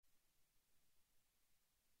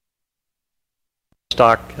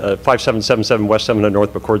Stock, 5777 West 700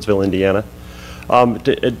 North McCordsville, Indiana.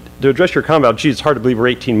 To address your comment about, gee, it's hard to believe we're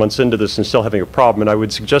 18 months into this and still having a problem, and I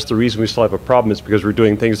would suggest the reason we still have a problem is because we're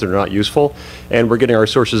doing things that are not useful, and we're getting our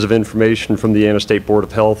sources of information from the Indiana State Board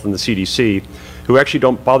of Health and the CDC, who actually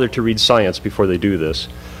don't bother to read science before they do this.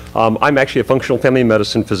 I'm actually a functional family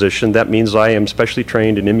medicine physician. That means I am specially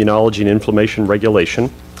trained in immunology and inflammation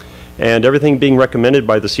regulation, and everything being recommended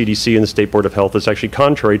by the CDC and the State Board of Health is actually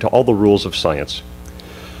contrary to all the rules of science.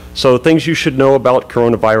 So things you should know about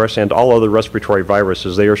coronavirus and all other respiratory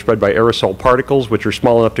viruses: they are spread by aerosol particles, which are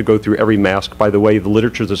small enough to go through every mask. By the way, the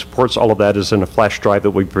literature that supports all of that is in a flash drive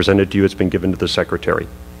that we presented to you. It's been given to the Secretary.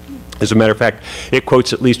 As a matter of fact, it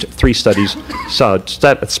quotes at least 3 studies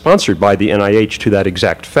sponsored by the NIH to that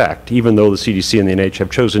exact fact, even though the CDC and the NIH have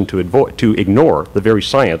chosen to ignore the very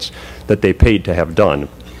science that they paid to have done.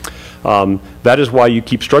 That is why you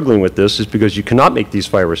keep struggling with this, is because you cannot make these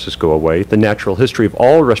viruses go away. The natural history of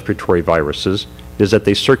all respiratory viruses is that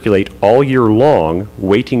they circulate all year long,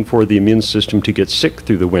 waiting for the immune system to get sick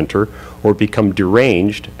through the winter or become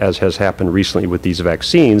deranged, as has happened recently with these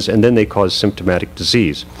vaccines, and then they cause symptomatic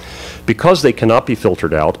disease. Because they cannot be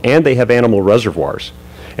filtered out, and they have animal reservoirs,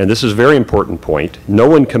 and this is a very important point, no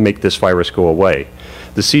one can make this virus go away.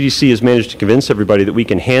 The CDC has managed to convince everybody that we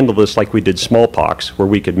can handle this like we did smallpox, where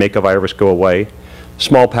we could make a virus go away.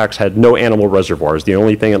 Smallpox had no animal reservoirs. The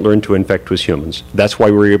only thing it learned to infect was humans. That's why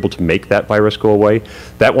we were able to make that virus go away.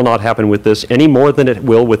 That will not happen with this any more than it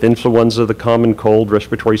will with influenza, the common cold,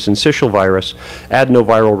 respiratory syncytial virus,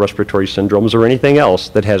 adenoviral respiratory syndromes, or anything else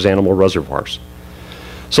that has animal reservoirs.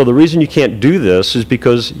 So the reason you can't do this is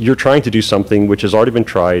because you're trying to do something which has already been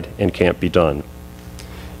tried and can't be done.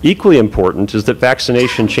 Equally important is that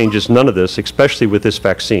vaccination changes none of this, especially with this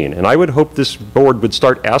vaccine. And I would hope this board would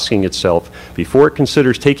start asking itself, before it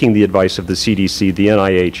considers taking the advice of the CDC, the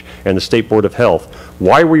NIH, and the State Board of Health,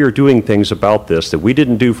 why we are doing things about this that we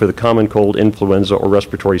didn't do for the common cold, influenza, or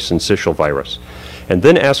respiratory syncytial virus. And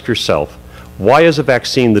then ask yourself, why is a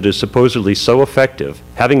vaccine that is supposedly so effective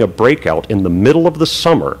having a breakout in the middle of the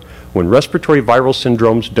summer when respiratory viral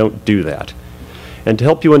syndromes don't do that? And to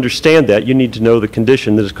help you understand that, you need to know the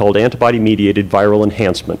condition that is called antibody-mediated viral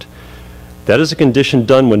enhancement. That is a condition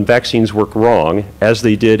done when vaccines work wrong, as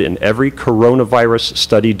they did in every coronavirus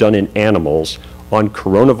study done in animals on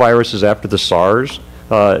coronaviruses after the SARS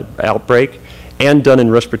outbreak, and done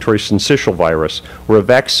in respiratory syncytial virus, where a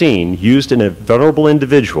vaccine used in a vulnerable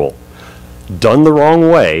individual done the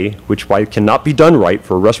wrong way, which cannot be done right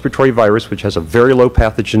for a respiratory virus which has a very low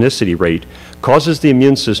pathogenicity rate, causes the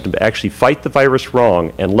immune system to actually fight the virus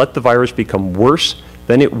wrong and let the virus become worse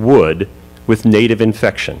than it would with native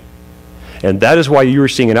infection. And that is why you are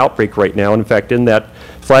seeing an outbreak right now. And in fact, in that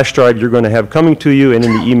flash drive you're going to have coming to you, and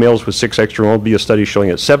in the emails with 6 Extra, will be a study showing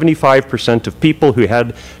that 75% of people who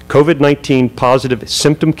had COVID-19 positive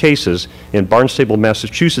symptom cases in Barnstable,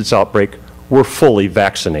 Massachusetts outbreak were fully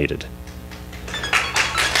vaccinated.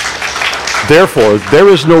 Therefore, there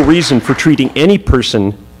is no reason for treating any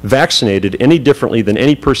person vaccinated any differently than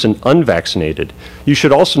any person unvaccinated. You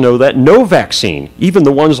should also know that no vaccine, even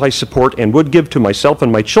the ones I support and would give to myself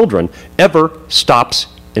and my children, ever stops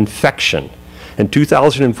infection. In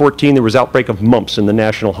 2014, there was outbreak of mumps in the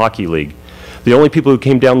National Hockey League. The only people who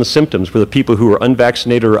came down the symptoms were the people who were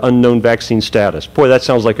unvaccinated or unknown vaccine status. Boy, that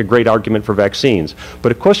sounds like a great argument for vaccines.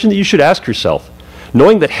 But a question that you should ask yourself,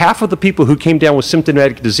 knowing that half of the people who came down with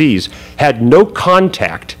symptomatic disease had no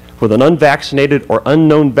contact with an unvaccinated or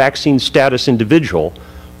unknown vaccine status individual,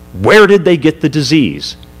 where did they get the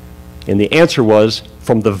disease? And the answer was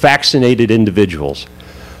from the vaccinated individuals.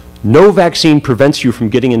 No vaccine prevents you from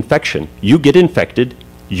getting infection. You get infected,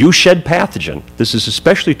 you shed pathogen. This is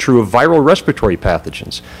especially true of viral respiratory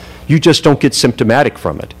pathogens. You just don't get symptomatic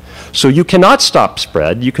from it. So you cannot stop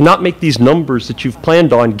spread. You cannot make these numbers that you've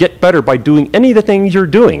planned on get better by doing any of the things you're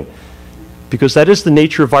doing, because that is the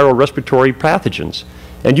nature of viral respiratory pathogens.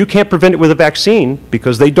 And you can't prevent it with a vaccine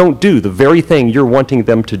because they don't do the very thing you're wanting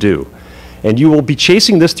them to do. And you will be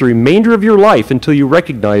chasing this the remainder of your life until you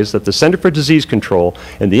recognize that the Center for Disease Control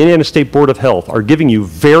and the Indiana State Board of Health are giving you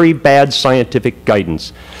very bad scientific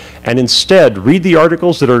guidance. And instead, read the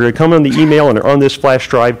articles that are going to come on the email and are on this flash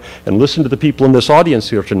drive, and listen to the people in this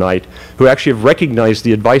audience here tonight who actually have recognized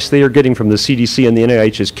the advice they are getting from the CDC and the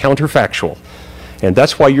NIH is counterfactual. And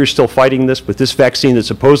that's why you're still fighting this with this vaccine that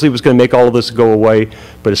supposedly was going to make all of this go away,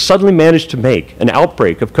 but has suddenly managed to make an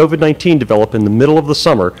outbreak of COVID-19 develop in the middle of the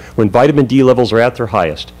summer when vitamin D levels are at their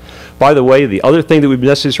highest. By the way, the other thing that would be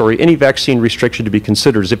necessary, any vaccine restriction to be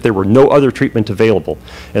considered, is if there were no other treatment available.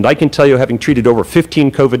 And I can tell you, having treated over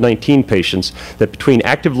 15 COVID-19 patients, that between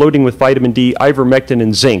active loading with vitamin D, ivermectin,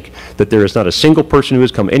 and zinc, that there is not a single person who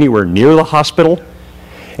has come anywhere near the hospital.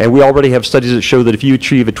 And we already have studies that show that if you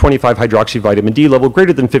achieve a 25 hydroxyvitamin D level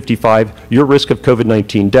greater than 55, your risk of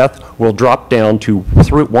COVID-19 death will drop down to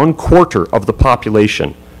 1/4 of the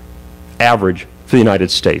population average for the United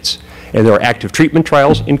States. And there are active treatment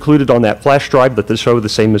trials included on that flash drive that show the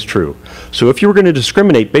same is true. So if you were going to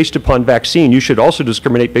discriminate based upon vaccine, you should also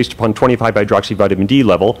discriminate based upon 25 hydroxyvitamin D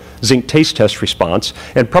level, zinc taste test response,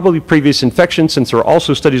 and probably previous infection, since there are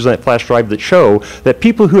also studies on that flash drive that show that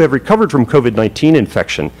people who have recovered from COVID-19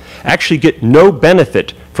 infection actually get no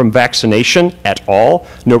benefit from vaccination at all,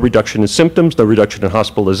 no reduction in symptoms, no reduction in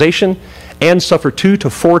hospitalization, and suffer 2 to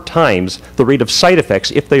 4 times the rate of side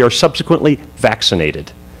effects if they are subsequently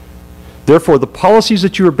vaccinated. Therefore, the policies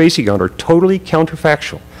that you are basing on are totally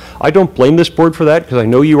counterfactual. I don't blame this board for that, because I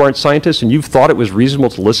know you aren't scientists and you've thought it was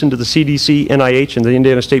reasonable to listen to the CDC, NIH, and the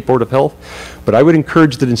Indiana State Board of Health. But I would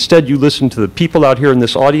encourage that instead you listen to the people out here in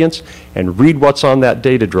this audience and read what's on that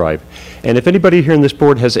data drive. And if anybody here in this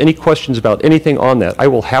board has any questions about anything on that, I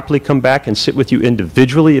will happily come back and sit with you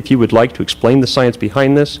individually if you would like to explain the science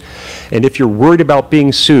behind this. And if you're worried about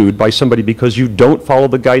being sued by somebody because you don't follow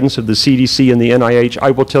the guidance of the CDC and the NIH,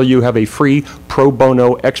 I will tell you have a free pro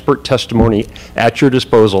bono expert testimony at your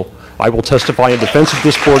disposal. I will testify in defense of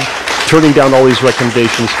this board, turning down all these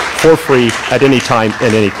recommendations for free at any time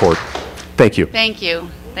in any court. Thank you. Thank you.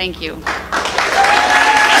 Thank you.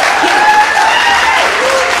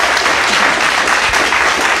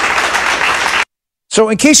 So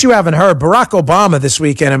in case you haven't heard, Barack Obama this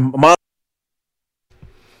weekend and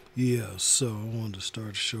Yeah, so I wanted to start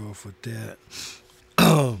the show off with that.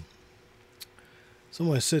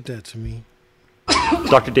 Somebody sent that to me.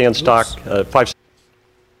 Dr. Dan Stock, 5.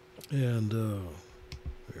 And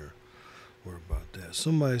where about that?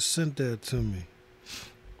 Somebody sent that to me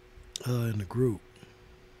in the group,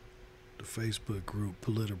 the Facebook group,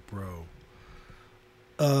 Politipro.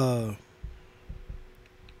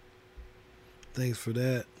 Thanks for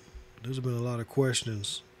that. There's been a lot of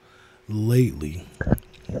questions lately.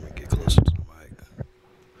 Let me get closer to the mic.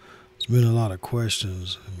 There's been a lot of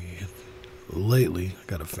questions. I mean, lately, I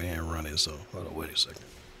got a fan running, so hold on, wait a second.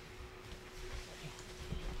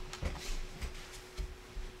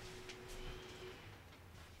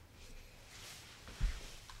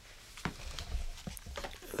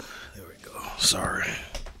 There we go. Sorry.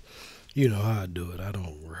 You know how I do it. I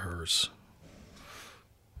don't rehearse.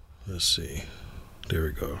 Let's see. There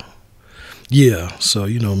we go. Yeah, so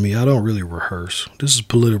you know me, I don't really rehearse. This is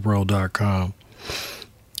Politipro.com.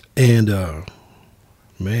 And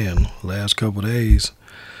man, last couple days,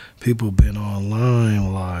 people been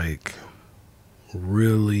online like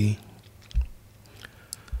really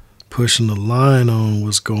pushing the line on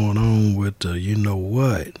what's going on with the, you know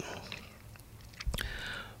what,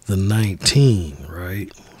 the 19, right?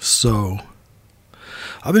 So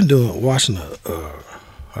I've been watching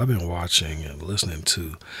and listening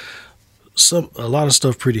to a lot of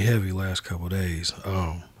stuff pretty heavy last couple of days.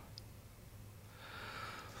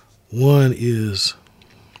 One is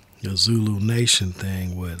the Zulu Nation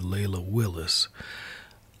thing with Layla Willis.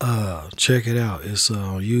 Check it out. It's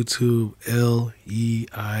on YouTube,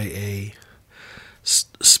 LEIA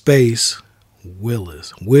space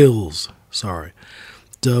Wills, WILLS.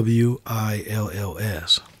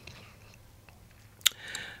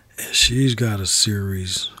 And she's got a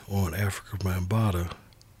series on Afrika Bambaataa.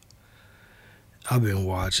 I've been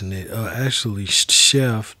watching it. Actually,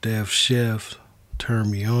 Def Chef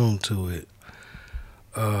turned me on to it.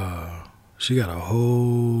 She got a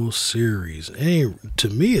whole series. And to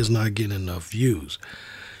me, it's not getting enough views.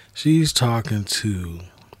 She's talking to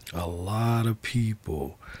a lot of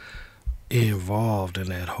people involved in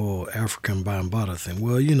that whole Afrika Bambaataa thing.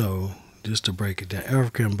 Well, you know, just to break it down,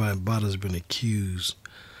 Afrika Bambaataa has been accused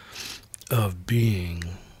of being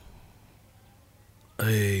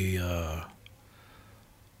a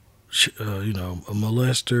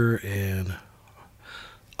molester and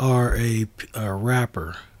a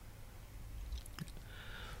rapper,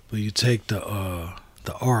 but you take the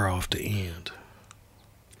R off the end.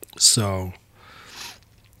 So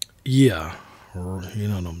yeah, you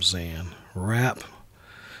know what I'm saying, rap,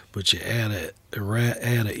 but you add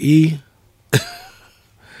a E.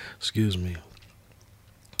 Excuse me.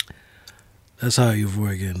 That's how you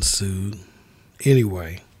avoid getting sued.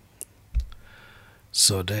 Anyway,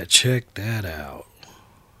 so check that out.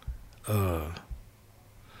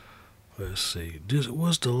 Let's see. I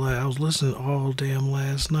was listening all damn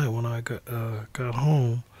last night when I got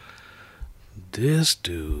home. This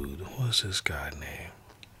dude, what's this guy name?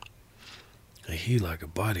 He like a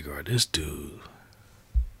bodyguard. This dude.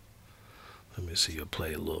 Let me see. I'll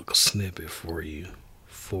play a little snippet for you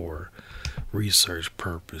for research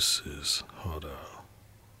purposes. Hold on.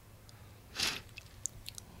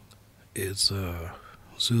 It's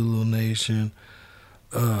Zulu Nation.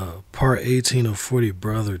 Part 18 of 40,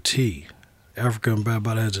 Brother T. African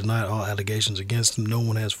Bambaataa has denied all allegations against him. No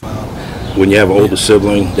one has filed. When you have an older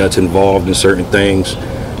sibling that's involved in certain things,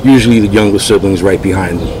 usually the younger sibling's right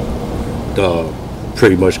behind them.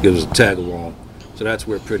 Pretty much gives a tag along. So that's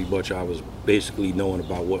where pretty much I was basically knowing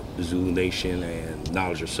about what the Zulu Nation and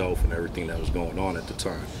Knowledge Yourself and everything that was going on at the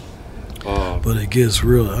time. But it gets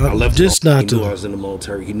real. I left just him. not He to. knew I was in the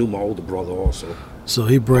military. He knew my older brother also. So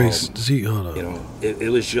he breaks. Hold on. You know,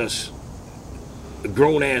 it was just a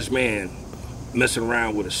grown ass man messing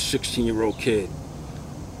around with a 16-year-old kid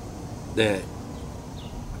that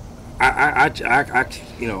I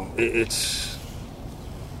you know, it's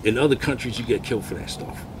in other countries you get killed for that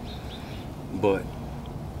stuff. But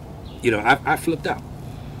you know, I flipped out.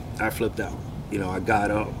 You know, I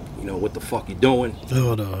got up. You know, what the fuck you doing?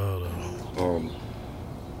 Hold on.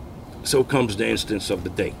 So comes the instance of the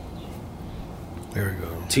date. There we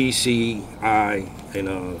go. TC, I, and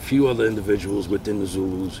a few other individuals within the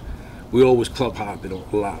Zulus, we always club hopping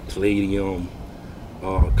a lot. Palladium,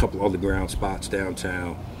 a couple other ground spots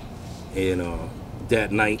downtown. And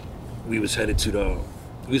that night, we were supposed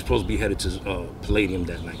to be headed to Palladium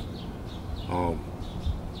that night.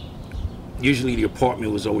 Usually the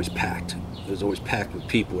apartment was always packed. It was always packed with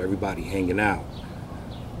people, everybody hanging out.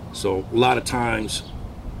 So a lot of times,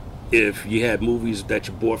 if you had movies that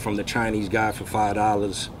you bought from the Chinese guy for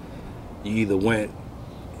 $5, you either went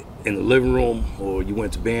in the living room or you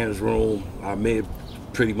went to Band's room. I may have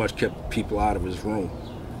pretty much kept people out of his room.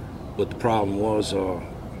 But the problem was,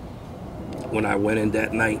 when I went in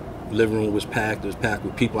that night, the living room was packed. It was packed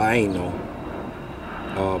with people I ain't know.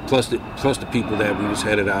 Plus the people that we was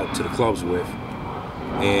headed out to the clubs with.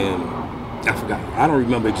 And I forgot. I don't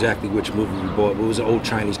remember exactly which movie we bought, but it was an old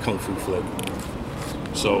Chinese kung fu flick.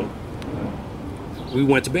 So we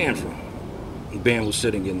went to Band's room. Band was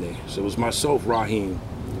sitting in there. So it was myself, Raheem.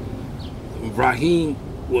 Raheem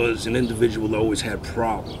was an individual that always had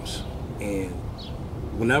problems. And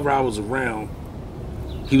whenever I was around,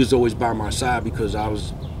 he was always by my side because I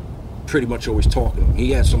was pretty much always talking to him. He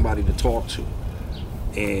had somebody to talk to.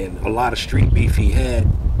 And a lot of street beef he had,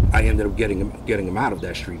 I ended up getting him out of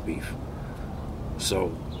that street beef.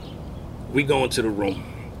 So we go into the room.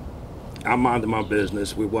 I'm minding my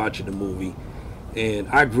business. We're watching the movie. And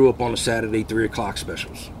I grew up on the Saturday 3 o'clock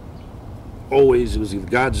specials. Always, it was either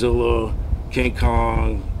Godzilla, King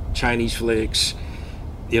Kong, Chinese flicks.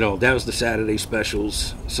 You know, that was the Saturday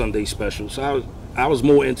specials, Sunday specials. So I was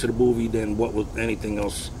more into the movie than what was anything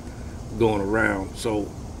else going around. So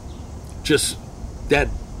just that,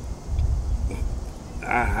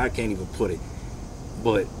 I can't even put it.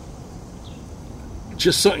 But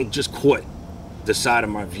just something just caught the side of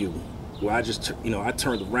my view. Where I just, I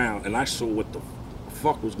turned around and I saw what the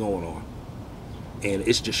fuck was going on. And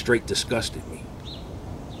it's just straight disgusted me.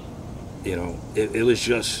 You know, it was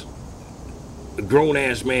just a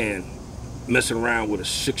grown-ass man messing around with a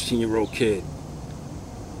 16-year-old kid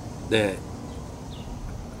that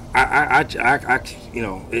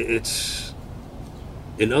it's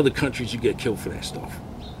in other countries you get killed for that stuff.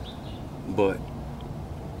 But,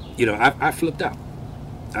 I flipped out.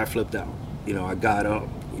 You know, I got up.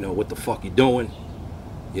 What the fuck you doing?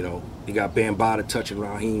 You got Bambaataa touching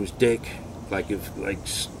Raheem's dick, and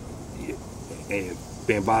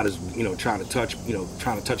Bambaataa's,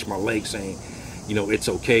 trying to touch my leg, saying, it's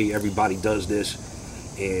okay, everybody does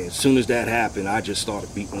this. And as soon as that happened, I just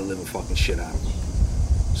started beating the living fucking shit out of him.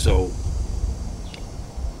 So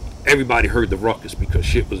everybody heard the ruckus because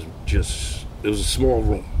shit was just, it was a small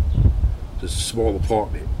room, just a small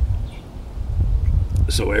apartment.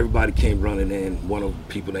 So everybody came running in. One of the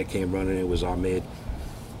people that came running in was Ahmed.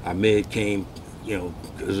 Ahmed came,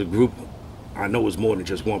 as a group. I know it was more than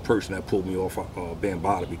just one person that pulled me off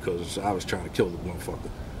Bambaataa because I was trying to kill the motherfucker.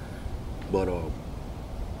 But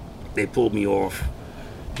they pulled me off.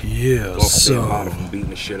 Yeah, off so Bambaataa from beating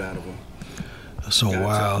the shit out of him. That's some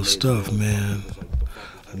wild stuff, man.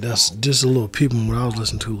 That's just a little peep of what I was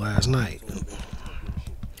listening to last night.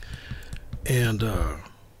 And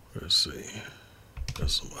let's see.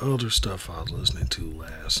 There's some other stuff I was listening to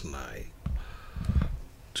last night.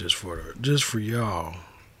 Just for y'all.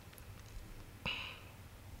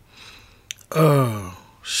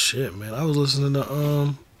 Shit, man. I was listening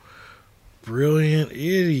to Brilliant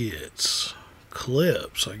Idiots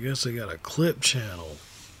clips. I guess they got a clip channel.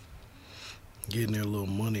 getting their little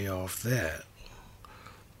money off that.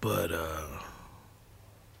 But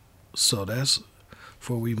so that's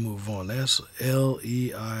before we move on. That's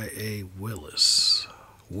Leia Willis,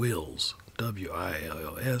 Wills,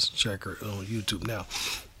 Wills. Check her on YouTube. Now,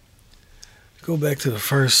 go back to the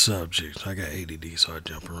first subject. I got ADD, so I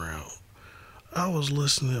jump around. I was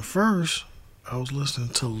listening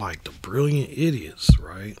to like the Brilliant Idiots,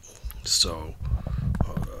 right? So,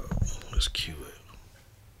 hold up, let's cue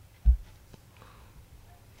it.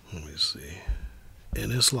 Let me see.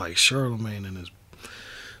 And it's like Charlemagne and his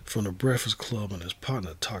from the Breakfast Club and his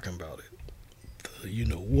partner talking about it. You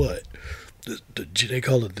know what? They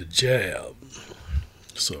call it the jab.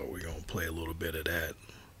 So we're gonna play a little bit of that.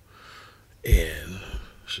 And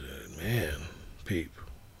shit, man, peep.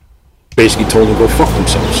 Basically told them to go fuck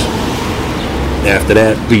themselves. After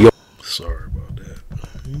that, do your. Sorry about that.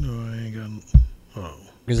 You know I ain't got. Oh,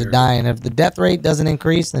 Because they're dying. If the death rate doesn't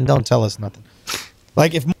increase, then don't tell us nothing.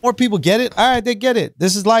 Like, if more people get it, all right, they get it.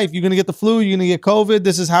 This is life. You're going to get the flu. You're going to get COVID.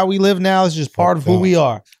 This is how we live now. It's just part of who we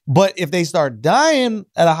are. But if they start dying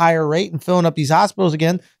at a higher rate and filling up these hospitals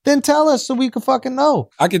again, then tell us so we can fucking know.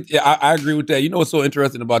 I agree with that. You know what's so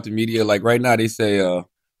interesting about the media? Like right now they say,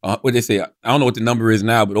 what they say, I don't know what the number is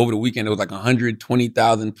now, but over the weekend it was like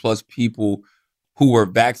 120,000 plus people who were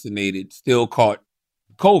vaccinated still caught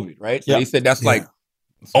COVID, right? So they said that's like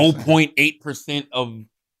 0.8% of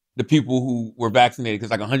the people who were vaccinated,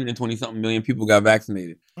 because like 120 something million people got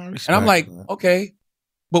vaccinated. And I'm like, okay,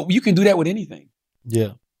 but you can do that with anything.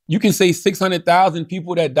 Yeah. You can say 600,000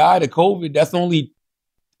 people that died of COVID. That's only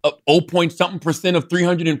 0.something% of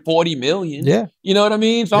 340 million. Yeah. You know what I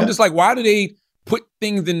mean? So I'm just like, why do they put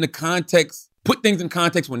things in context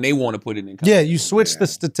when they want to put it in context? Yeah, you switch the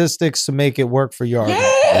statistics to make it work for your argument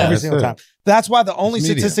every single time. That's why the only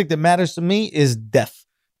statistic that matters to me is death.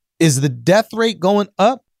 Is the death rate going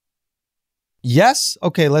up? Yes.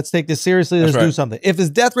 Okay, let's take this seriously. Let's do something. If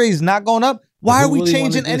his death rate is not going up, why are we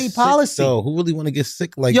changing any policy? So who really want to get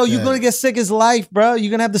sick like Yo, that? you're going to get sick as life, bro.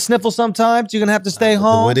 You're going to have to sniffle sometimes. You're going to have to stay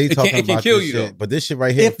home. The way they It talking can about kill this you, shit, though. but this shit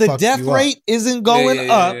right here, If the fucks death you up. rate isn't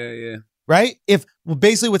going up, right? If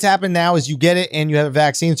basically what's happened now is you get it and you have a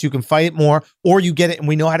vaccine so you can fight it more, or you get it and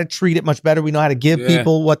we know how to treat it much better. We know how to give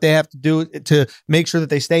people what they have to do to make sure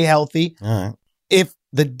that they stay healthy. If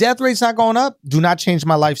the death rate's not going up, do not change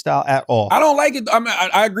my lifestyle at all. I don't like it. I mean,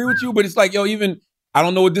 I agree with you, but it's like, yo, even I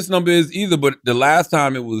don't know what this number is either, but the last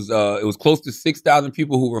time it was close to 6,000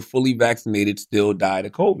 people who were fully vaccinated still died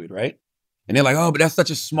of COVID, right? And they're like, oh, but that's such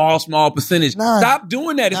a small percentage. Stop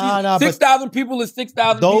doing that. 6,000 people is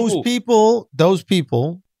 6,000 people. Those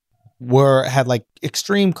people had like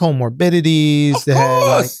extreme comorbidities. Of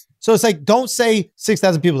course. So it's like, don't say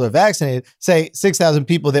 6,000 people that are vaccinated. Say 6,000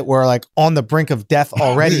 people that were like on the brink of death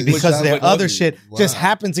already because their other shit just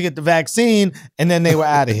happened to get the vaccine and then they were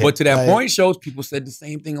out of here. But to that point shows people said the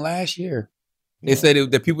same thing last year. They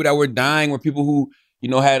said the people that were dying were people who, you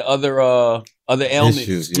know, had other ailments.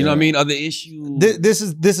 Issues, you know what I mean? Other issues. This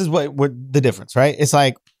is what the difference, right? It's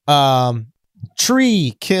like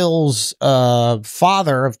tree kills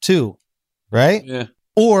father of two, right? Yeah.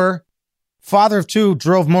 Or father of two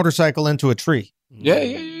drove motorcycle into a tree. Yeah.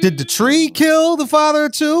 Did the tree kill the father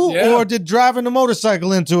of two, or did driving the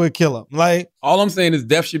motorcycle into it kill him? Like, all I'm saying is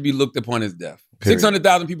death should be looked upon as death.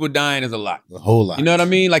 600,000 people dying is a lot. A whole lot. You know what I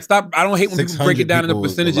mean? Like, stop. I don't hate when people break it down into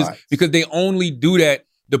percentages because they only do that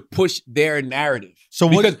to push their narrative. So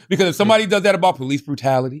because if somebody does that about police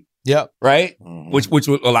brutality, right? Which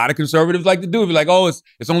a lot of conservatives like to do. Be like, oh,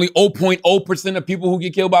 it's only 0.0% of people who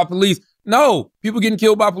get killed by police. No, people getting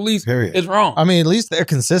killed by police is wrong. I mean, at least they're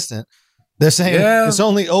consistent. They're saying it's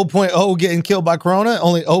only 0.0 getting killed by corona,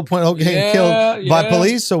 only 0.0 getting killed by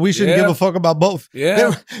police, so we shouldn't give a fuck about both.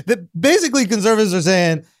 Basically, conservatives are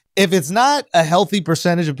saying if it's not a healthy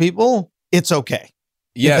percentage of people, it's okay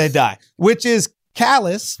if they die, which is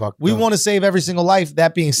callous. We want to save every single life.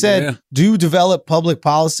 That being said, do you develop public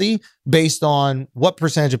policy based on what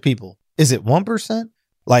percentage of people? Is it 1%?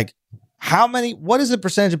 Like, what is the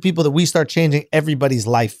percentage of people that we start changing everybody's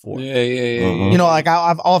life for? You know, like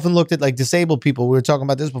I've often looked at like disabled people. We were talking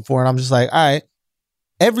about this before, and I'm just like, all right,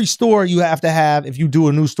 every store you have to have, if you do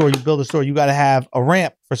a new store, you build a store, you got to have a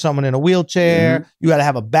ramp for someone in a wheelchair. You got to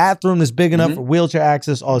have a bathroom that's big enough for wheelchair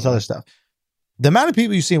access, all this other stuff. The amount of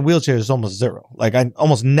people you see in wheelchairs is almost zero. Like I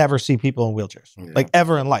almost never see people in wheelchairs, like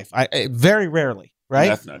ever in life. I very rarely. Right?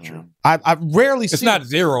 That's not true. I rarely see. It's not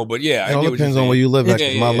zero, but yeah. It all depends on where you live.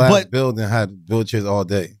 My last building had wheelchairs all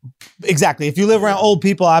day. Exactly. If you live around old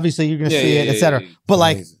people, obviously you're going to see it, etc. But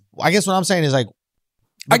like, I guess what I'm saying is like,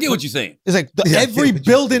 I get what you're saying. It's like every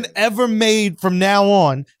building ever made from now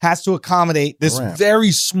on has to accommodate this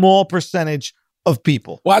very small percentage of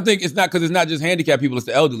people. Well, I think it's not because it's not just handicapped people; it's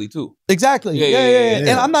the elderly too. Exactly. Yeah.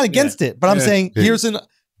 And I'm not against it, but I'm saying here's an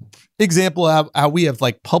example of how we have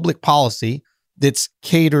like public policy that's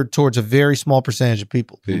catered towards a very small percentage of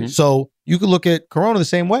people. So you could look at Corona the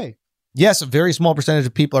same way. Yes, a very small percentage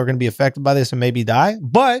of people are going to be affected by this and maybe die,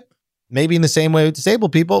 but maybe in the same way with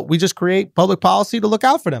disabled people, we just create public policy to look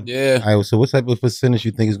out for them. Yeah. All right, so what type of percentage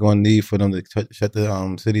you think is going to need for them to shut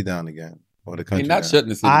the city down again? Or the country You're not down? shutting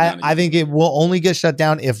the city down again. I think it will only get shut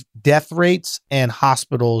down if death rates and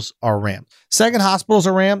hospitals are ramped. Second hospitals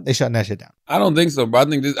are ramped, they shutting that shit down. I don't think so, bro. I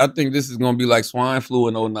think this is going to be like swine flu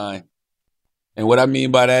in 2009. And what I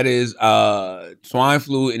mean by that is swine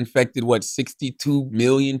flu infected, 62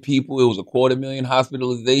 million people. It was 250,000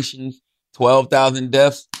 hospitalizations, 12,000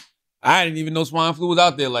 deaths. I didn't even know swine flu was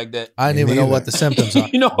out there like that. I didn't even know what the symptoms are.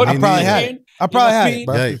 You know what I probably had it. I probably had it,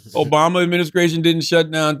 bro. Obama administration didn't shut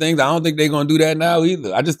down things. I don't think they're going to do that now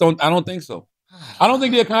either. I don't think so. I don't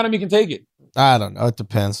think the economy can take it. I don't know. It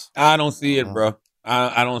depends. I don't see it, bro.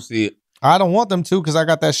 I don't see it. I don't want them to because I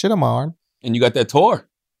got that shit on my arm. And you got that tour.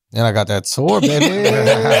 And I got that tour, baby.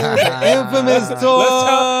 The infamous tour.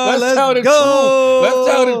 Let's tell the truth.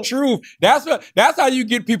 Let's tell the truth. That's how you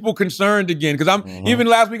get people concerned again. Because even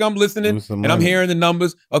last week I'm listening and I'm hearing the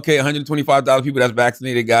numbers. Okay, 125,000 people that's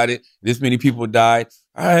vaccinated got it. This many people died.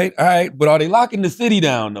 All right. But are they locking the city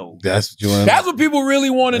down though? That's what people really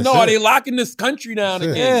want to know. Are they locking this country down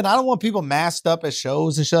again? Yeah, and I don't want people masked up at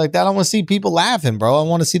shows and shit like that. I want to see people laughing, bro. I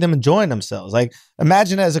want to see them enjoying themselves. Like,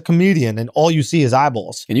 imagine as a comedian and all you see is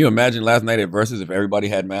eyeballs. Can you imagine last night at Versus if everybody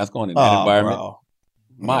had masks on in that environment? Bro.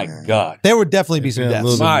 My God. There would definitely be some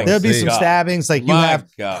deaths. There'd be some stabbings. Like you have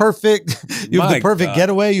the perfect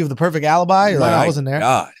getaway. You have the perfect alibi. You're like, I wasn't there.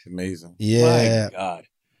 God. Amazing. Yeah. My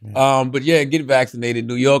God. But yeah, get vaccinated.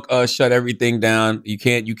 New York shut everything down. You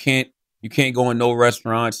can't go in no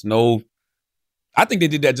restaurants, no. I think they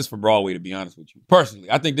did that just for Broadway, to be honest with you.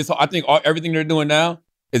 Personally, I think everything they're doing now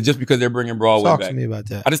is just because they're bringing Broadway back. Talk to me about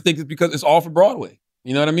that. I just think it's because it's all for Broadway.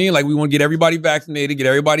 You know what I mean? Like we want to get everybody vaccinated, get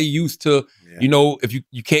everybody used to, if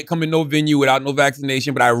you can't come in no venue without no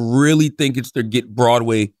vaccination, but I really think it's to get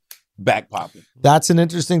Broadway back popping. That's an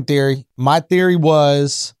interesting theory. My theory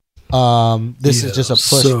was this is just a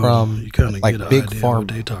push from like big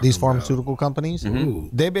pharma, these pharmaceutical companies.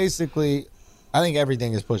 They basically, I think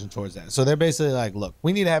everything is pushing towards that. So they're basically like, look,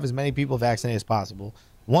 we need to have as many people vaccinated as possible.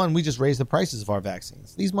 One, we just raise the prices of our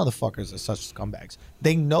vaccines. These motherfuckers are such scumbags.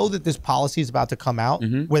 They know that this policy is about to come out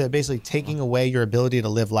where they're basically taking away your ability to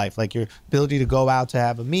live life, like your ability to go out to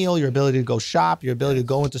have a meal, your ability to go shop, your ability to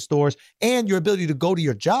go into stores, and your ability to go to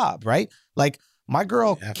your job, right? Like my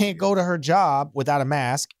girl can't go to her job without a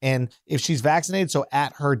mask, and if she's vaccinated, so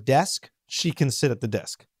at her desk, she can sit at the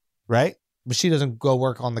desk, right? But she doesn't go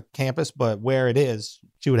work on the campus, but where it is,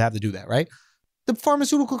 she would have to do that, right? The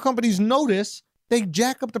pharmaceutical companies notice. They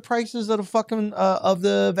jack up the prices of the fucking of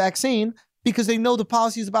the vaccine because they know the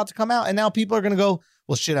policy is about to come out, and now people are gonna go,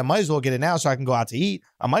 well, shit, I might as well get it now so I can go out to eat.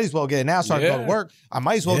 I might as well get it now so I can go to work. I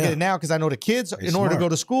might as well get it now because I know the kids in order to go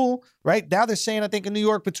to school, right? Now they're saying, I think in New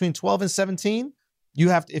York between 12 and 17, you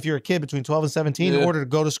have to, if you're a kid between 12 and 17, in order to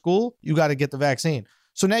go to school, you got to get the vaccine.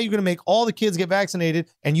 So now you're gonna make all the kids get vaccinated,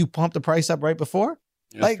 and you pump the price up right before.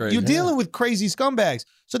 That's like crazy. You're dealing with crazy scumbags.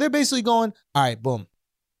 So they're basically going, all right, boom,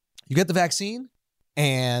 you get the vaccine.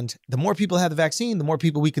 And the more people have the vaccine, the more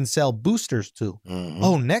people we can sell boosters to.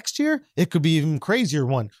 Oh, next year, it could be even crazier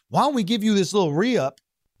one. Why don't we give you this little re-up,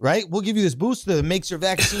 right? We'll give you this booster that makes your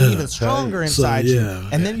vaccine even stronger inside you.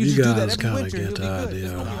 And then you just do that every winter. Get the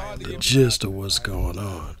idea of the gist of what's going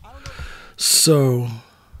on. So,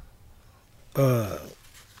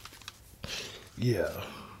 yeah.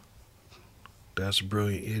 That's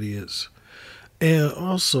brilliant idiots. And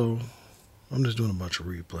also, I'm just doing a bunch of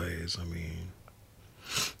replays. I mean,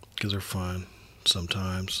 because they're fun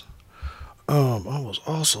sometimes. I was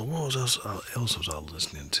also, what else was I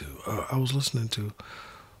listening to? I was listening to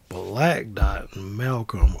Black Dot and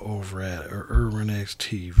Malcolm over at Urban X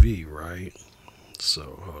TV, right?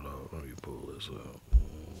 So, hold on, let me pull this up.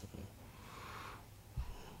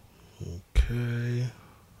 Okay.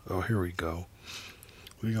 Oh, here we go.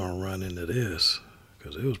 We're going to run into this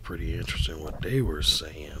because it was pretty interesting what they were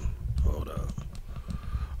saying. Hold up.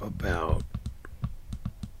 About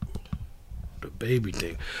the baby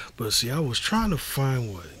thing. But see, I was trying to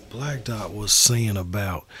find what Black Dot was saying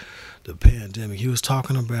about the pandemic. He was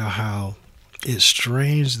talking about how it's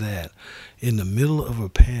strange that in the middle of a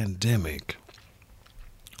pandemic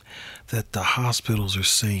that the hospitals are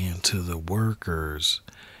saying to the workers,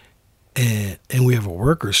 and we have a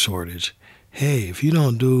worker shortage, hey, if you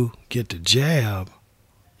don't get the jab,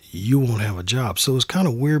 you won't have a job. So it's kind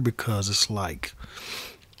of weird because it's like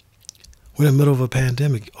we're in the middle of a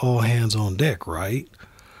pandemic, all hands on deck, right?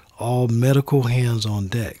 All medical hands on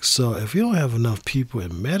deck. So if you don't have enough people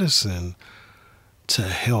in medicine to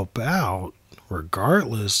help out,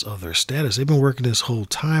 regardless of their status, they've been working this whole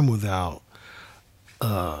time without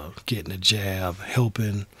getting a jab,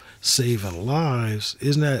 helping, saving lives.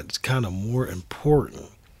 Isn't that kind of more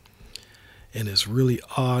important? And it's really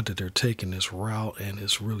odd that they're taking this route, and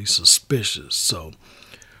it's really suspicious. So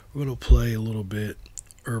we're going to play a little bit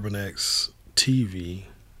Urban X TV.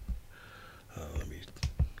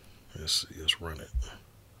 Let's see, let's run it.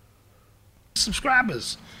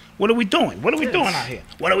 Subscribers. What are we doing? What are we doing out here?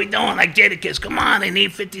 What are we doing? Like Jadakiss, come on, they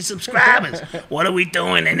need 50 subscribers. What are we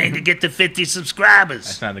doing? They need to get to 50 subscribers.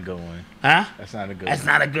 That's not a good one. Huh? That's not a good That's one.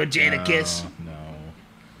 not a good Jadakiss? No.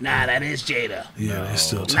 Nah, that is Jada. Yeah, they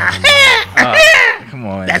still Nah. talking about Come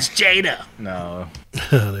on. That's Jada. No.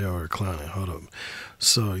 they are reclining. Hold up.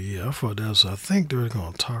 So, yeah, I thought that was, I think they're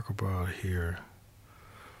going to talk about here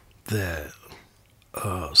that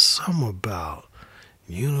something about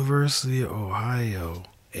University of Ohio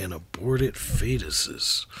and aborted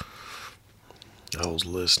fetuses. I was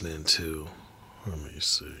listening to, let me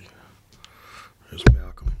see. There's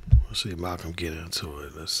Malcolm. Let's see Malcolm get into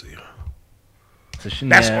it. Let's see. So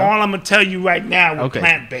Chanel, That's all I'm going to tell you right now with okay.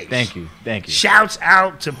 plant-based. Thank you. Shouts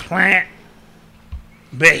out to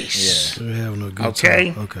plant-based. They're having a good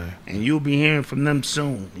Okay? time. Okay. And you'll be hearing from them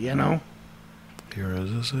soon, you know? Here,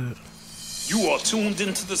 is this it? You are tuned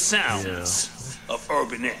into the sounds of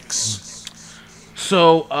Urban X.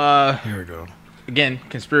 So, Here we go. again,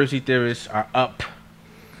 conspiracy theorists are up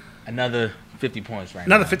another 50 points right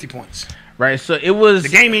Another now. 50 points. Right, so it was... The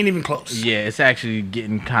game ain't even close. Yeah, it's actually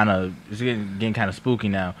getting kind of spooky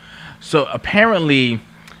now. So apparently,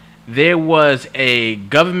 there was a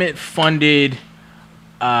government-funded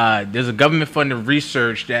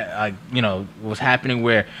research that was happening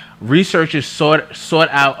where researchers sought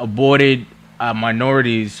out aborted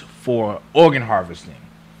minorities for organ harvesting.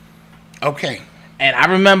 Okay. And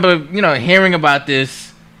I remember, hearing about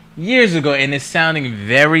this years ago, and it's sounding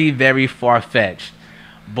very, very far-fetched,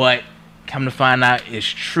 but come to find out, it's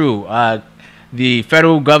true. The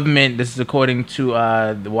federal government, this is according to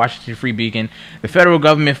the Washington Free Beacon, the federal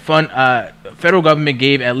government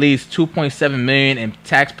gave at least $2.7 million in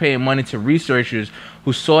taxpayer money to researchers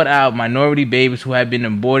who sought out minority babies who had been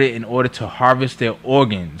aborted in order to harvest their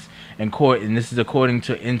organs. And this is according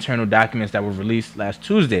to internal documents that were released last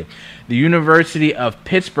Tuesday. The University of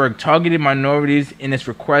Pittsburgh targeted minorities in its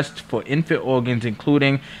request for infant organs,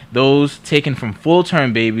 including those taken from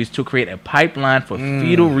full-term babies, to create a pipeline for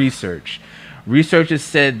fetal research. Researchers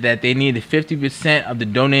said that they needed 50% of the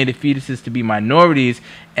donated fetuses to be minorities,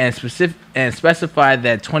 and specified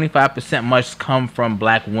that 25% must come from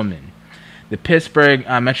black women. The Pittsburgh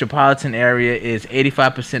metropolitan area is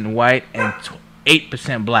 85% white and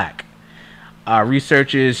 8% black.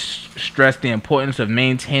 Researchers stressed the importance of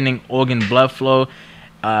maintaining organ blood flow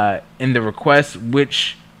in the request,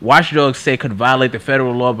 which watchdogs say could violate the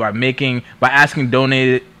federal law by asking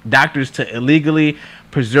donated doctors to illegally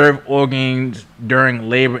preserve organs during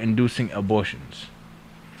labor-inducing abortions.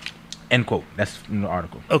 End quote. That's from the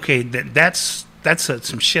article. Okay, that's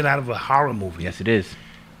some shit out of a horror movie. Yes, it is.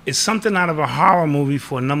 It's something out of a horror movie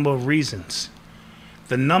for a number of reasons.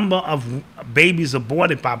 The number of babies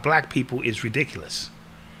aborted by black people is ridiculous.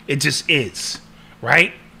 It just is,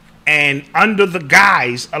 right? And under the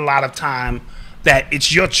guise, a lot of time, that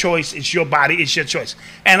it's your choice, it's your body, it's your choice.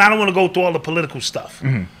 And I don't want to go through all the political stuff.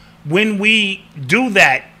 Mm-hmm. When we do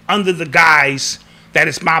that under the guise that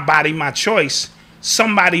it's my body, my choice,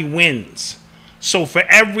 somebody wins. So for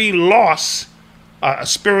every loss, a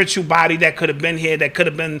spiritual body that could have been here, that could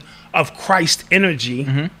have been of Christ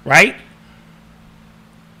energy, right?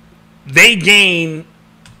 They gain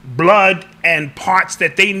blood and parts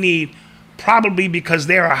that they need, probably because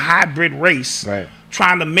they're a hybrid race, right,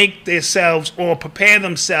 trying to make themselves or prepare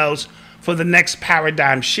themselves for the next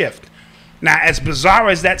paradigm shift. Now, as bizarre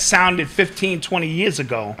as that sounded 15, 20 years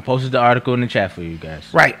ago. I posted the article in the chat for you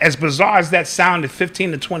guys. Right. As bizarre as that sounded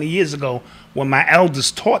 15 to 20 years ago when my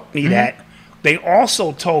elders taught me that, they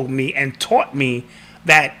also told me and taught me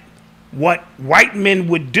that what white men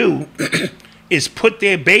would do is put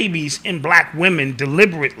their babies in black women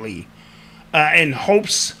deliberately in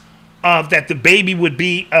hopes of that the baby would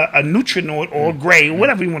be a nutrient or gray, or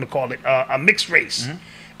whatever you want to call it, a mixed race,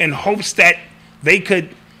 in hopes that they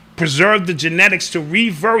could preserve the genetics to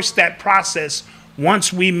reverse that process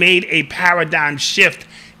once we made a paradigm shift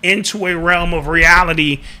into a realm of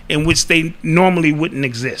reality in which they normally wouldn't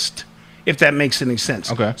exist. if that makes any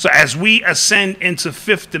sense. Okay. So as we ascend into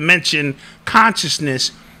fifth dimension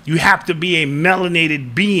consciousness, you have to be a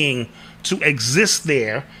melanated being to exist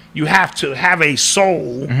there. You have to have a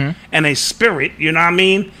soul and a spirit, you know what I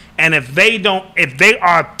mean? And if they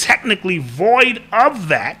are technically void of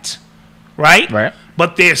that, right?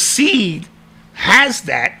 But their seed has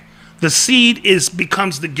that, the seed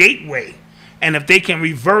becomes the gateway. And if they can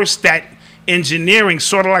reverse that engineering,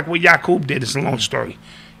 sort of like what Yakub did, it's a long story.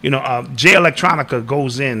 You know, Jay Electronica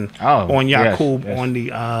goes in on Yakub on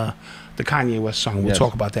the Kanye West song. We'll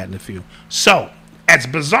talk about that in a few. So, as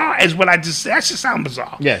bizarre as what I just said, that should sound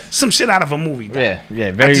bizarre. Yes. Some shit out of a movie. Though.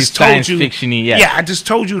 Yeah, very science fiction-y. Yeah, I just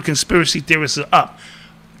told you the conspiracy theorists are up.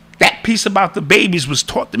 That piece about the babies was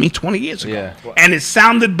taught to me 20 years ago. Yeah. And it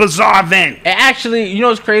sounded bizarre then. And actually, you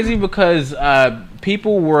know, it's crazy because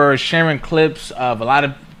people were sharing clips of a lot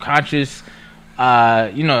of conscious, a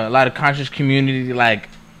lot of conscious community, like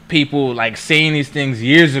people like saying these things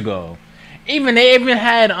years ago. They even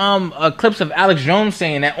had clips of Alex Jones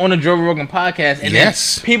saying that on the Joe Rogan podcast, and then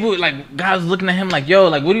people like guys looking at him like, "Yo,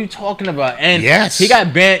 like, what are you talking about?" And he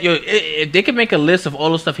got banned. Yo, if they could make a list of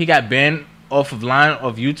all the stuff he got banned off of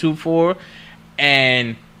YouTube for,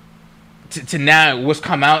 and to now what's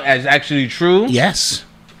come out as actually true. Yes,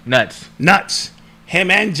 nuts.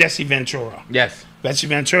 Him and Jesse Ventura. Yes, Jesse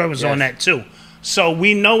Ventura was on that too. So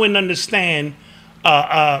we know and understand.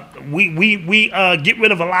 We get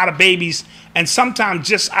rid of a lot of babies, and sometimes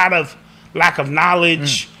just out of lack of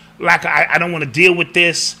knowledge, I don't want to deal with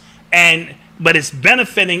this, but it's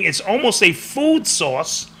benefiting. It's almost a food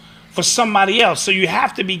source for somebody else. So you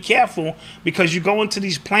have to be careful because you go into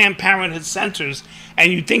these Planned Parenthood centers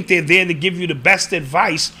and you think they're there to give you the best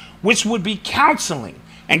advice, which would be counseling.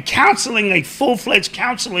 And counseling, a full-fledged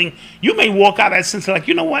counseling, you may walk out of that center like,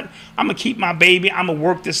 you know what? I'm going to keep my baby. I'm going to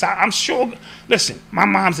work this out. I'm sure. Listen, my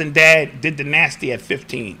moms and dad did the nasty at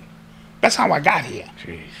 15. That's how I got here.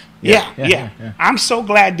 Jeez. Yeah. I'm so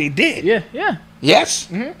glad they did. Yeah. Yes?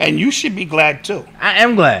 And you should be glad, too. I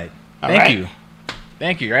am glad.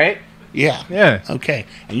 Thank you, right? Yeah. Okay.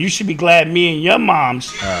 And you should be glad me and your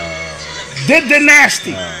moms did the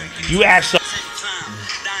nasty. You asked us.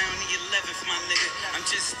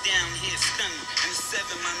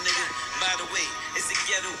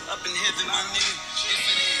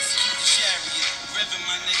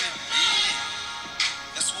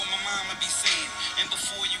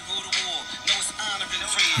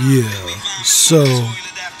 Yeah, so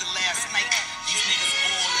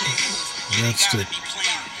that's the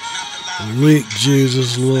Rick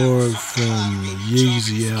Jesus Lord from the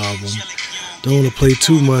Yeezy album. Don't want to play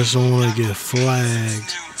too much, don't want to get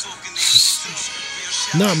flagged.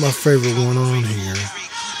 Not my favorite one on here,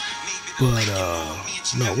 but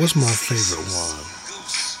no, what's my favorite one?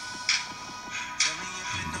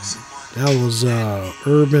 That was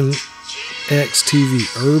Urban X TV,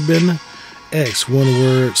 Urban X, one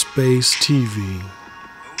word, space TV.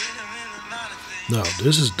 No,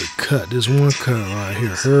 this is the cut. This one cut right here.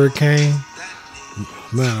 Hurricane.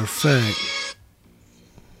 Matter of fact,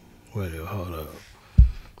 wait, hold up.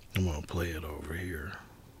 I'm going to play it over here.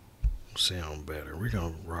 Sound better. We're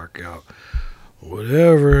going to rock out.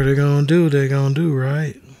 Whatever they're going to do,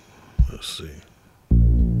 right? Let's see.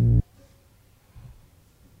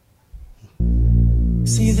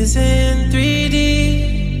 See this in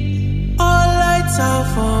 3D. All lights out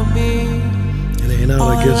for me. It ain't out,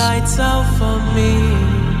 I guess. All lights out for me.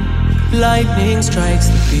 Lightning strikes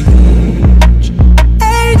the beach.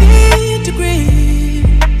 80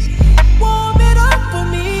 degrees. Warm it up for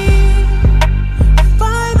me.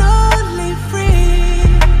 Finally free.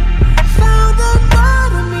 Found the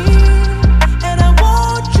God of me. And I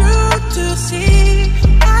want you to see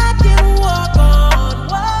I can walk on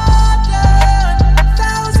water.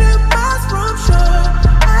 1,000 miles from shore.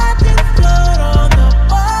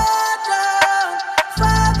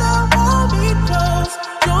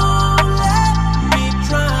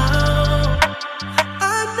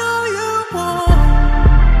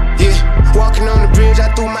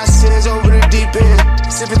 I threw my sins over the deep end.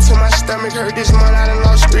 Sipping to my stomach hurt this month, I done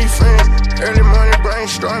lost 3 friends. Early morning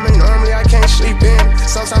brainstorming, normally I can't sleep in.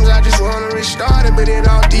 Sometimes I just wanna restart it, but it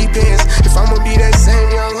all depends. If I'ma be that same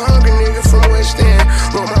young hungry nigga from West End.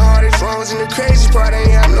 Wrote my hardest wrongs and the crazy part, I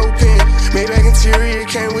ain't have no pen. Maybach interior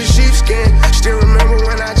came with sheepskin. Still remember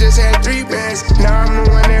when I just had 3 bands. Now I'm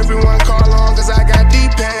the one everyone call on cause I got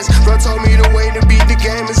deep pants. Bro told me the way to beat the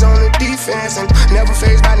game is on the defense. And never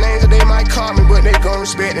phased by names that they might call me, but they gon'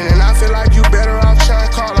 respect it. And I feel like you better off trying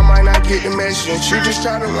to call, I might not get the message. And she just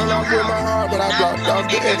try to run off with my heart, but I blocked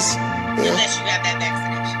off the X. Yeah. Unless you got that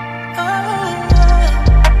vaccination.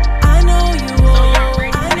 I know you want.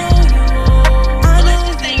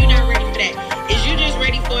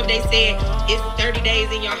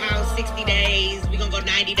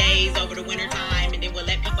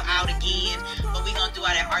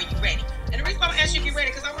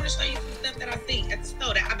 ready because I want to show you some stuff that I see at the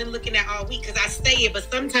store that I've been looking at all week because I say it, but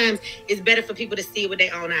sometimes it's better for people to see it with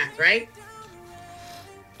their own eyes, right?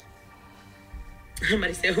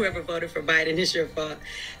 Somebody said whoever voted for Biden is your fault.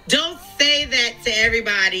 Don't say that to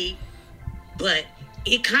everybody, but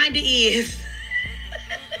it kind of is.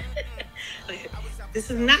 This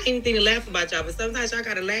is not anything to laugh about, y'all, but sometimes y'all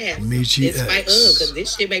gotta laugh. Michi It's like, because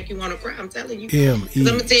this shit make you want to cry. I'm telling you. 'Cause I'm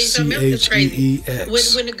gonna tell you something else that's crazy.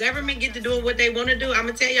 When the government get to doing what they want to do, I'm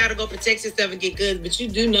gonna tell y'all to go protect yourself and get guns. But you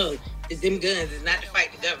do know that them guns is not to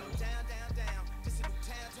fight the government.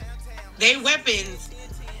 They weapons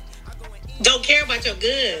don't care about your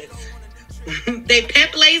guns. They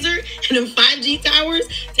pep laser and them 5G towers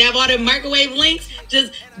to have all them microwave links,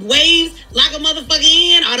 just waves like a motherfucker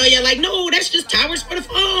in. Although you're like, no, that's just towers for the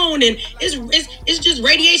phone, and it's just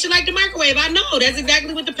radiation like the microwave. I know that's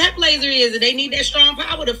exactly what the pep laser is, and they need that strong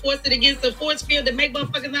power to force it against the force field to make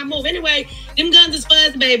motherfuckers not move. Anyway, them guns is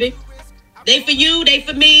fuzz, baby. They for you, they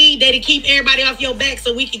for me, they to keep everybody off your back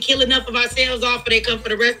so we can kill enough of ourselves off, or they come for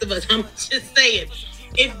the rest of us. I'm just saying.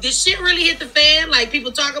 If this shit really hit the fan, like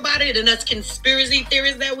people talk about it, and us conspiracy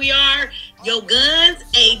theorists that we are, your guns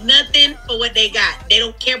ain't nothing for what they got. They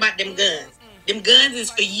don't care about them guns. Them guns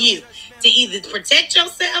is for you to either protect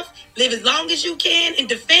yourself, live as long as you can in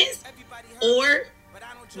defense, or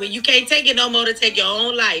when you can't take it no more, to take your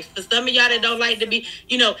own life. For some of y'all that don't like to be,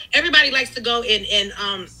 everybody likes to go in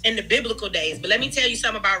the biblical days. But let me tell you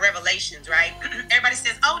something about Revelations, right? Everybody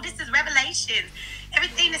says, oh, this is Revelation.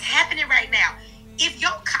 Everything is happening right now. If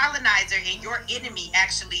your colonizer and your enemy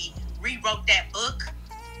actually rewrote that book,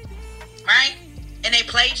 right? And they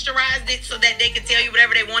plagiarized it so that they could tell you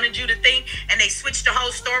whatever they wanted you to think, and they switched the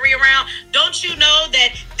whole story around, don't you know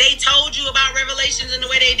that they told you about Revelations in the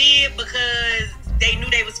way they did because they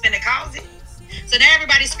knew they was finna cause it? So now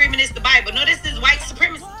everybody's screaming it's the Bible. No, this is white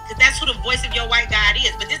supremacy, because that's who the voice of your white God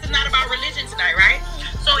is. But this is not about religion tonight, right?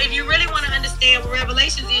 So if you really want to understand what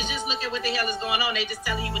Revelations is, just look at what the hell is going on. They just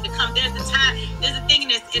telling you what to come. There's a thing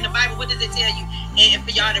in the Bible. What does it tell you? And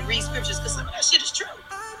for y'all to read scriptures, because some of that shit is true.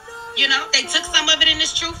 They took some of it in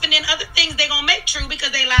this truth, and then other things they gonna make true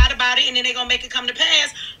because they lied about it, and then they gonna make it come to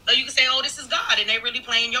pass. So you can say, oh, this is God, and they really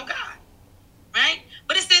playing your God, right?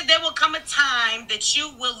 But it says there will come a time that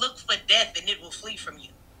you will look for death, and it will flee from you.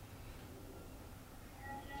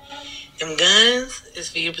 Them guns is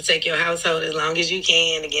for you to protect your household as long as you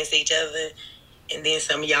can against each other, and then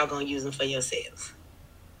some of y'all gonna use them for yourselves.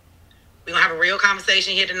 We're gonna have a real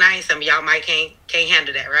conversation here tonight. Some of y'all might can't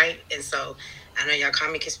handle that, right? And so I know y'all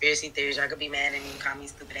call me conspiracy theories. Y'all could be mad at me and call me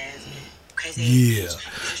stupid ass. Crazy. Yeah.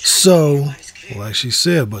 So, like she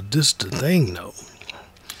said, but this the thing though.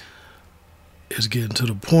 It's getting to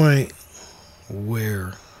the point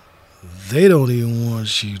where they don't even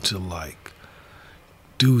want you to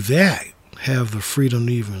do that, have the freedom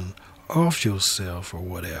to even off yourself or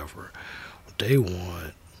whatever. What they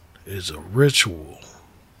want is a ritual.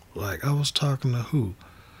 Like I was talking to who?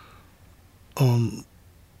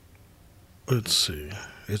 Let's see.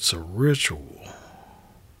 It's a ritual.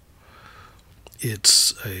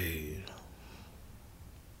 It's a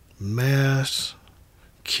mass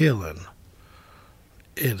killing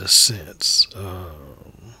in a sense.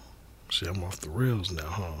 See, I'm off the rails now,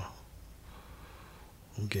 huh?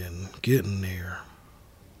 I'm getting there.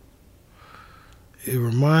 It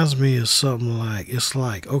reminds me of something like, it's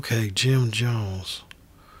like, okay, Jim Jones.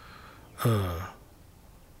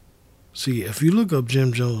 See, if you look up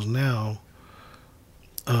Jim Jones now,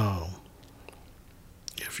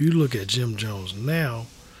 if you look at Jim Jones now,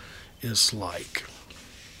 it's like,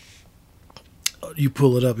 you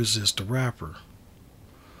pull it up, it's just the rapper.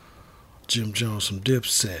 Jim Jones from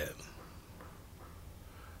Dipset.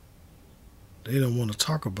 They don't want to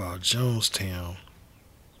talk about Jonestown.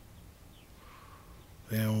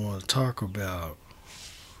 They don't want to talk about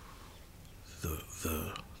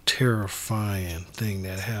the terrifying thing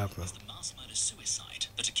that happened. The mass murder suicide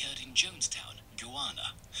that occurred in Jonestown,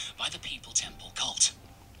 Guyana, by the People Temple cult.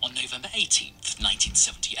 On November 18th,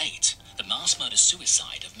 1978, the mass murder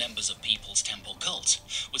suicide of members of People's Temple cult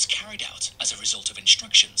was carried out as a result of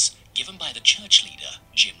instructions given by the church leader,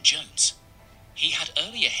 Jim Jones. He had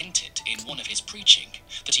earlier hinted in one of his preaching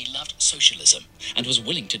that he loved socialism and was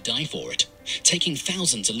willing to die for it, taking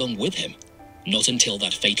thousands along with him. Not until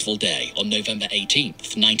that fateful day on November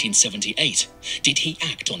 18th, 1978, did he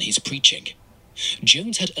act on his preaching.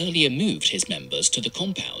 Jones had earlier moved his members to the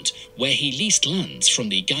compound where he leased lands from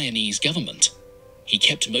the Guyanese government. He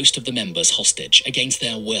kept most of the members hostage against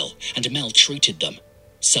their will and maltreated them.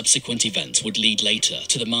 Subsequent events would lead later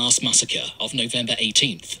to the mass massacre of November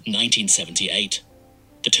 18th, 1978.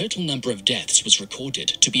 The total number of deaths was recorded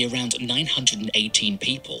to be around 918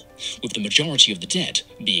 people, with the majority of the dead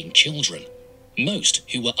being children, most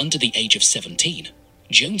who were under the age of 17.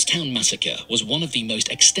 Jonestown Massacre was one of the most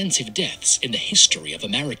extensive deaths in the history of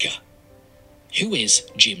America. Who is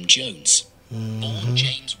Jim Jones? Born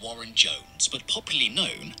James Warren Jones, but popularly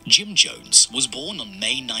known, Jim Jones was born on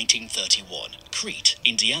May 1931, Crete,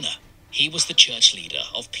 Indiana. He was the church leader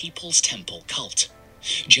of People's Temple cult.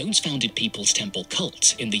 Jones founded People's Temple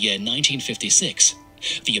cult in the year 1956.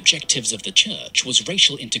 The objectives of the church was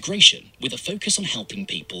racial integration with a focus on helping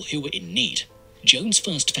people who were in need. Jones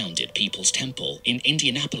first founded People's Temple in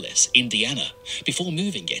Indianapolis, Indiana, before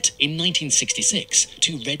moving it in 1966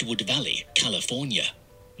 to Redwood Valley, California.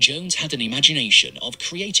 Jones had an imagination of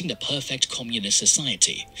creating the perfect communist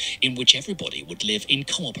society in which everybody would live in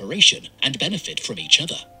cooperation and benefit from each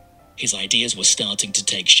other. His ideas were starting to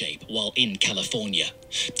take shape while in California.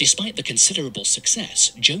 Despite the considerable success,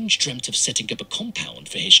 Jones dreamt of setting up a compound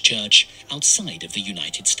for his church outside of the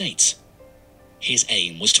United States. His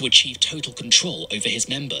aim was to achieve total control over his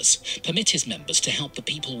members, permit his members to help the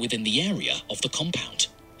people within the area of the compound.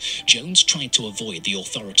 Jones tried to avoid the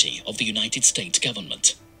authority of the United States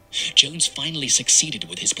government. Jones finally succeeded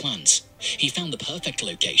with his plans. He found the perfect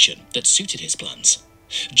location that suited his plans.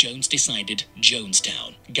 Jones decided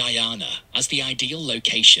Jonestown, Guyana, as the ideal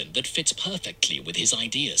location that fits perfectly with his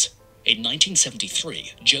ideas. In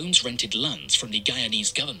 1973, Jones rented lands from the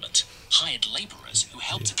Guyanese government, hired laborers who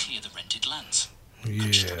helped to clear the rented lands.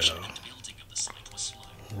 Construction and building of the site was slow.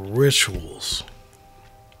 Rituals.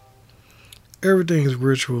 Everything is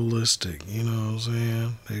ritualistic, you know what I'm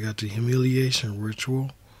saying? They got the humiliation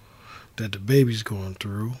ritual that the baby's going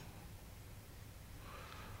through.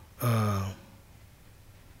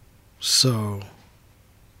 So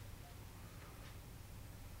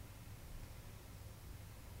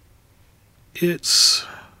it's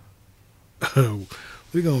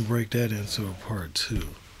we're gonna break that into a part 2.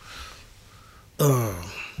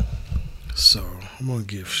 So I'm gonna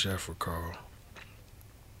give Chef a call.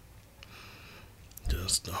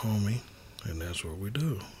 Just the homie, and that's what we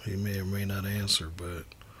do. He may or may not answer, but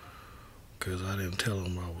because I didn't tell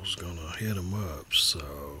him I was gonna hit him up,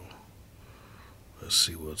 so let's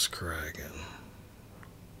see what's cracking.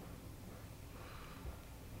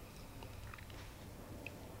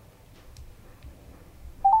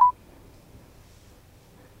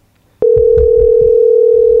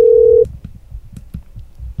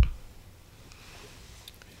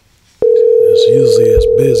 It's usually his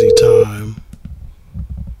busy time.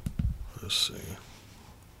 Let's see.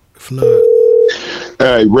 If not,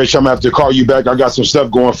 hey, Rich, I'm gonna have to call you back. I got some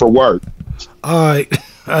stuff going for work. all right.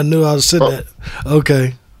 I knew I was sitting that.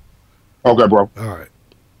 Okay. Okay, bro. All right.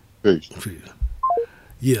 Peace.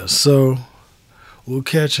 Yeah, so we'll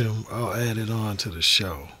catch him. I'll add it on to the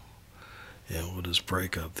show. And we'll just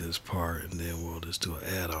break up this part and then we'll just do an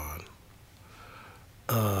add-on.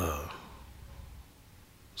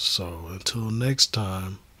 So until next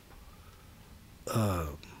time,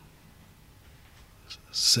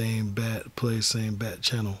 same bat place, same bat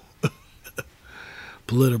channel.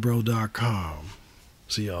 Politabro.com.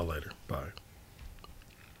 See y'all later. Bye.